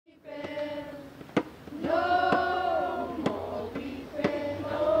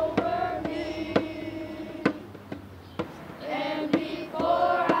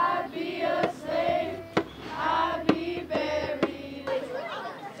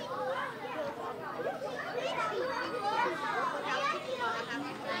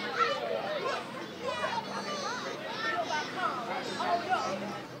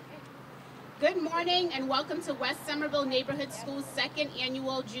and welcome to West Somerville Neighborhood School's second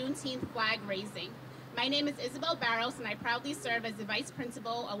annual Juneteenth flag raising. My name is Isabel Barros, and I proudly serve as the vice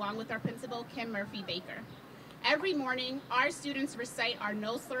principal along with our principal, Kim Murphy-Baker. Every morning, our students recite our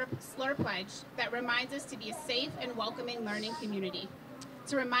No Slur Pledge that reminds us to be a safe and welcoming learning community,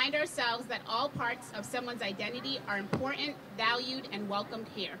 to remind ourselves that all parts of someone's identity are important, valued, and welcomed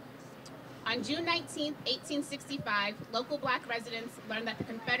here. On June 19, 1865, local Black residents learned that the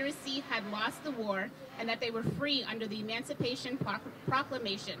Confederacy had lost the war and that they were free under the Emancipation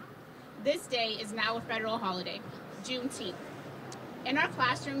Proclamation. This day is now a federal holiday, Juneteenth. In our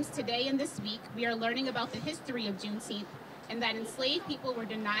classrooms today and this week, we are learning about the history of Juneteenth and that enslaved people were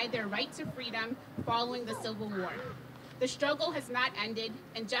denied their right to freedom following the Civil War. The struggle has not ended,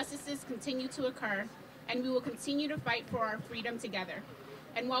 injustices continue to occur, and we will continue to fight for our freedom together.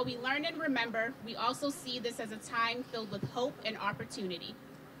 And while we learn and remember, we also see this as a time filled with hope and opportunity.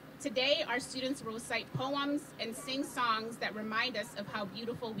 Today, our students will recite poems and sing songs that remind us of how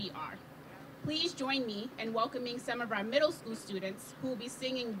beautiful we are. Please join me in welcoming some of our middle school students who will be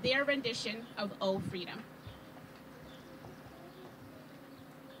singing their rendition of "Oh Freedom."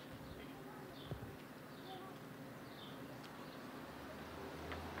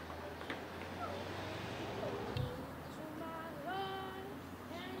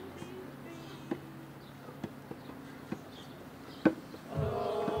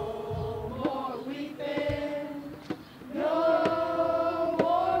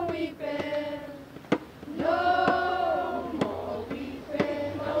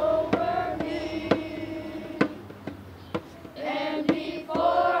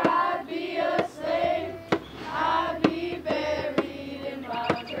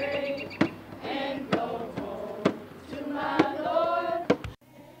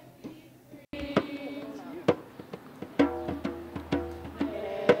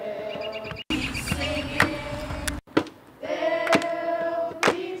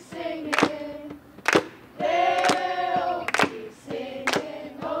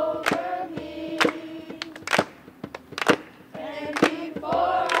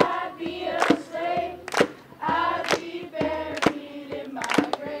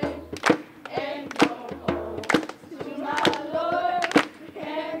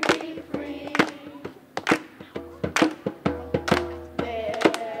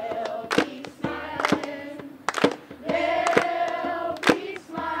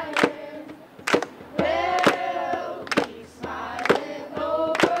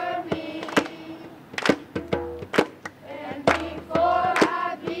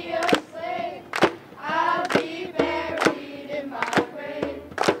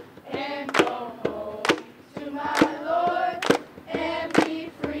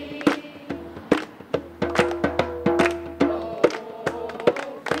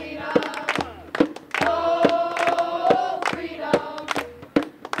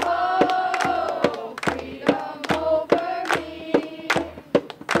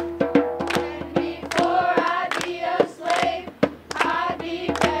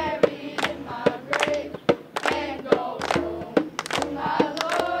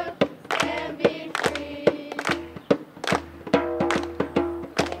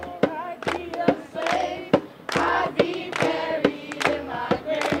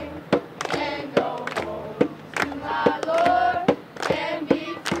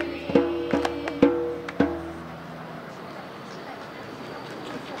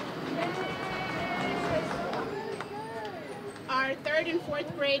 Our third and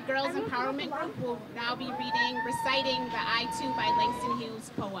fourth grade Girls Empowerment Group will now be reciting the I Too by Langston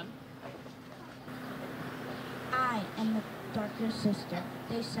Hughes poem. I am the darker sister.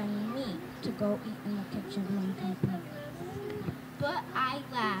 They send me to go eat in the kitchen when company. But I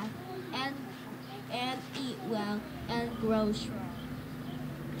laugh and eat well and grow strong.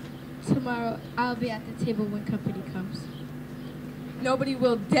 Tomorrow I'll be at the table when company comes. Nobody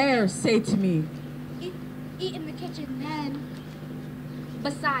will dare say to me, Eat in the kitchen then.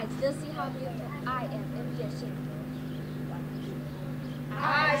 Besides, they'll see how beautiful I am and be ashamed.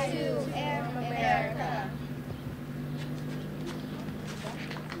 I too am America.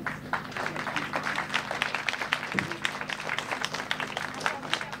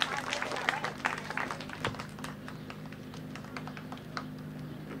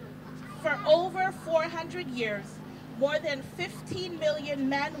 For over 400 years, more than 15 million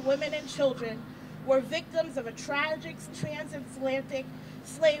men, women, and children were victims of a tragic transatlantic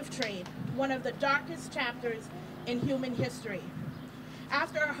slave trade, one of the darkest chapters in human history.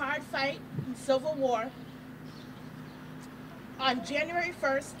 After a hard fight in Civil War, on January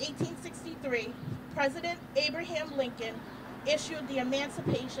 1st, 1863, President Abraham Lincoln issued the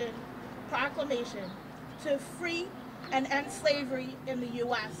Emancipation proclamation to free and end slavery in the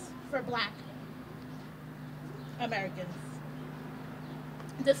U.S. for Black Americans.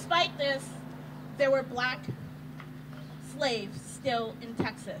 Despite this, there were Black slaves still in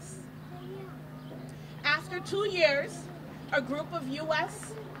Texas. After 2 years, a group of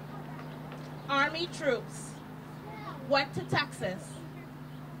U.S. Army troops went to Texas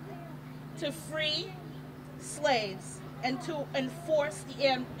to free slaves and to enforce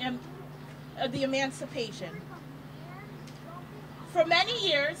the emancipation. For many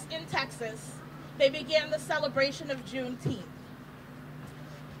years in Texas, they began the celebration of Juneteenth.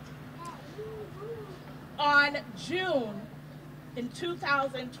 On June in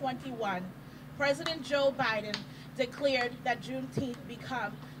 2021, President Joe Biden declared that Juneteenth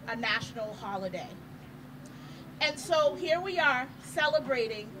become a national holiday. And so here we are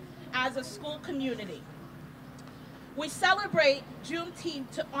celebrating as a school community. We celebrate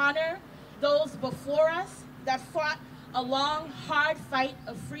Juneteenth to honor those before us that fought a long, hard fight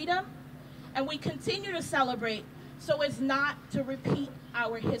of freedom, and we continue to celebrate so as not to repeat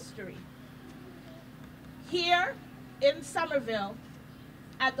our history. Here in Somerville,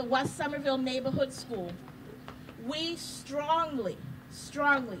 at the West Somerville Neighborhood School, we strongly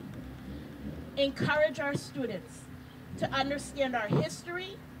encourage our students to understand our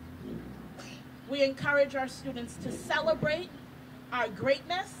history. We encourage our students to celebrate our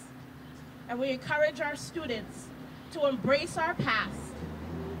greatness, and we encourage our students to embrace our past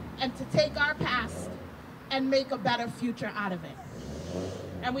and to take our past and make a better future out of it.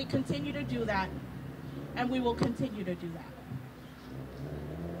 And we continue to do that, and we will continue to do that.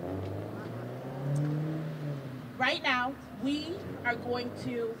 Right now, we are going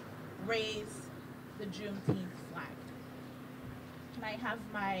to raise the Juneteenth flag. Can I have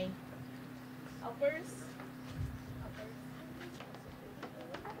my helpers?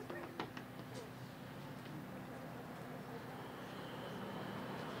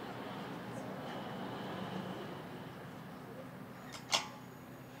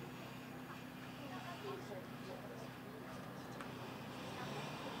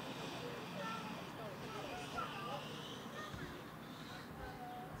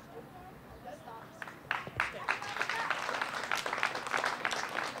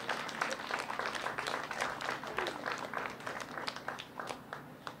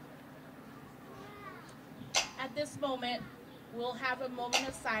 At this moment, we'll have a moment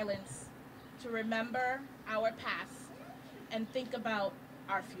of silence to remember our past and think about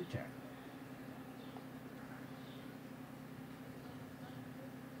our future.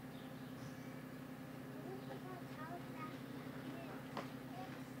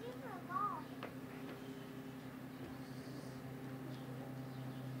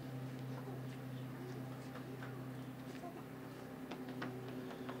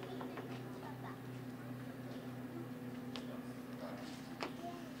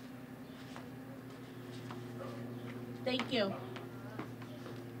 Thank you.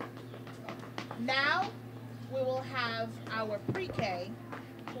 Now we will have our pre-K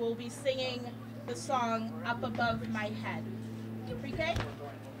who will be singing the song Up Above My Head. Pre-K?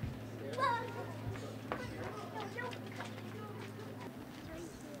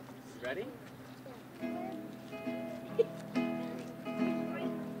 Ready?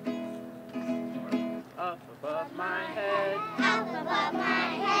 Up above my head, Up above my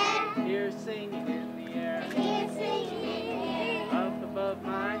head, here singing in the air. here singing in the air. Up above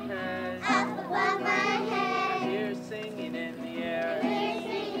my head, Up above my head, here singing in the air. here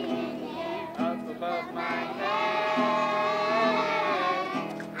singing in the air. Up above my head,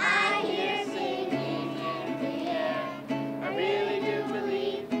 I hear singing in the air. I really do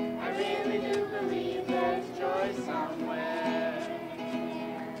believe there's joy somewhere.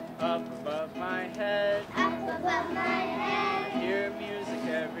 Up above my head, up above my I head. hear music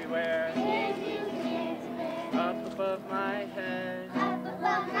everywhere. Here's music everywhere. Up above my head, Up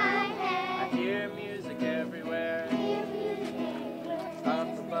above my I head. hear music everywhere. Here's music everywhere.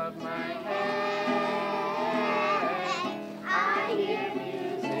 Up above my head, I hear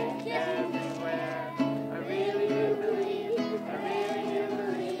music everywhere. I really do believe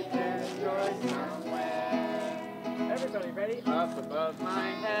there's joy somewhere. Everybody ready? Up above my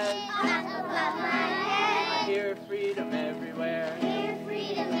head, Up above my I head. hear freedom everywhere. Hear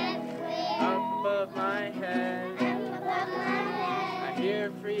freedom everywhere. Up above my head, Up above my I head.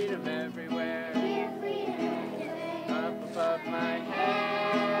 hear freedom everywhere. Hear freedom everywhere. Up above my head,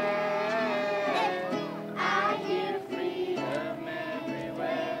 I hear freedom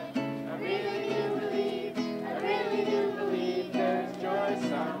everywhere. I really do believe there's joy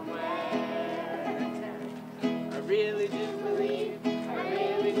somewhere. I really do believe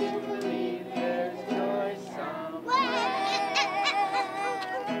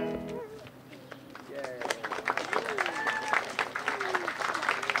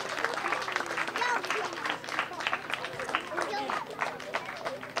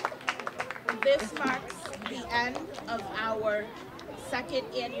our second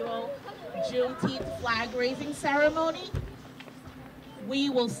annual Juneteenth flag raising ceremony. We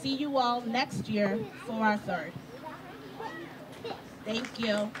will see you all next year for our third. Thank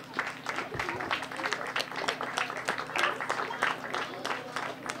you.